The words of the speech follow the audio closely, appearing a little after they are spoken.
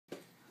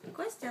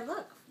Kostya,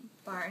 look.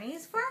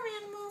 Barney's farm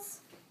animals.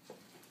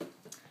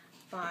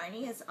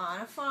 Barney is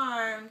on a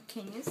farm.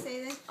 Can you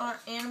say the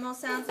animal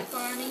sounds of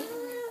Barney?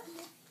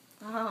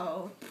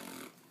 Oh,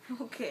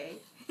 okay.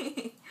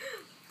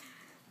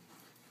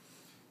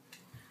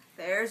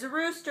 There's a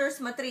rooster.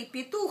 Смотри,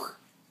 петух.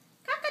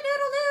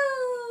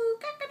 Cock-a-doodle-doo,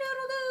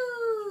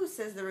 cock-a-doodle-doo,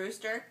 says the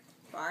rooster.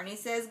 Barney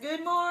says,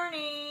 good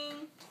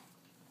morning.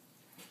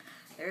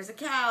 There's a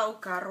cow.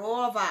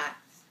 Корова.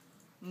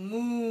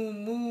 Moo,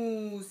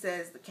 moo,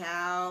 says the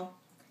cow.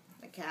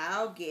 The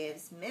cow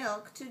gives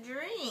milk to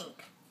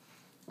drink.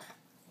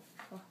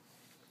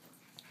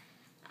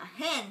 A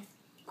hen.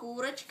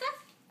 Курочка.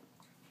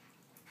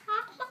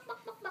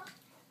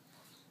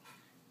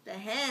 The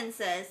hen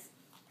says,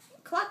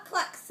 cluck,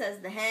 cluck, says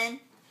the hen.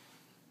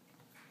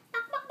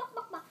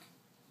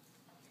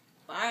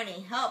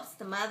 Barney helps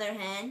the mother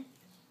hen.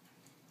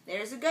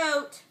 There's a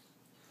goat.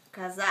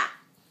 Коза.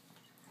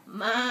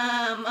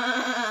 Ma,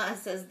 ma,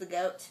 says the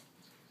goat.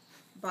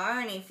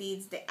 Barney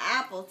feeds the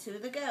apple to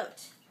the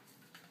goat.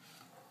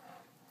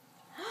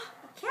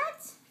 A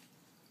cat.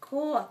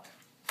 Кот.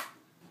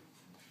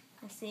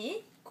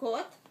 See?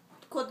 Кот.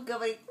 Кот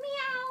говорит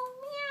meow,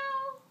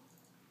 meow,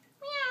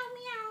 meow,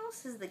 meow,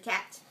 says the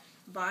cat.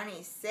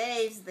 Barney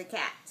saves the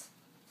cat.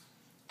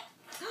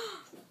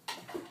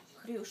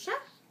 Хрюша.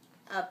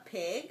 A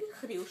pig.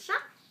 Хрюша.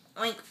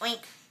 Oink,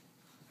 oink.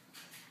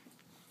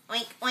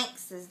 Oink, oink,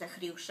 says the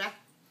Хрюша.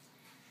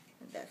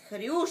 The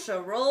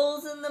Хрюша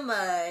rolls in the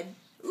mud.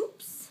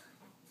 Oops.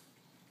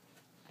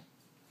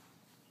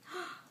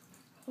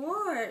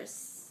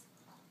 Horse.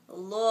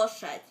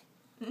 Лошадь.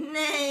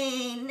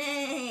 Nay,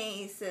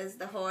 nay, says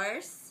the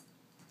horse.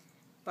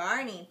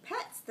 Barney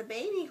pets the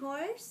baby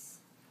horse.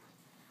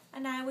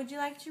 And now, would you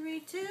like to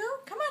read too?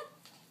 Come on.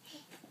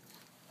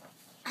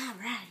 All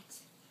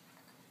right.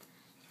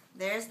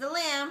 There's the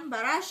lamb,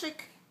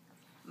 barashik.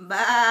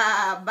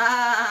 Ba,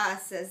 ba,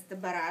 says the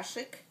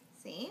barashik.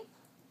 See?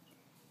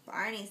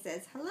 Barney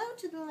says hello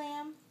to the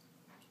lamb.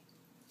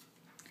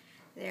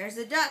 There's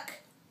a duck.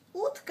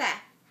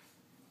 Utka.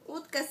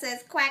 Utka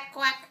says quack,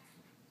 quack.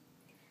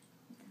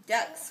 The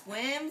duck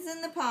swims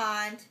in the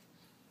pond.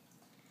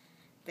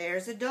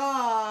 There's a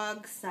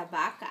dog.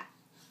 Собака.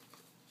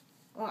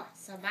 Oh,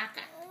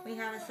 собака. We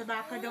have a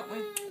собака, don't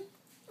we?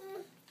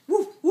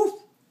 Woof, woof.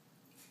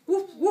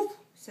 Woof, woof,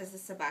 says the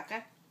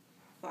собака.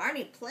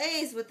 Barney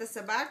plays with the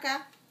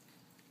собака.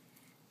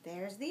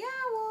 There's the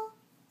owl.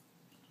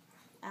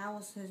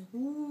 Owl says,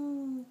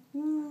 whoo,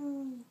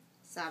 whoo.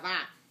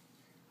 Сова.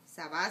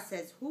 Сова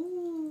says,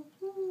 whoo,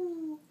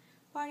 whoo.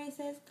 Barney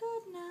says,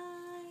 good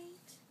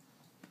night.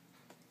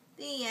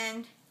 The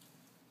end.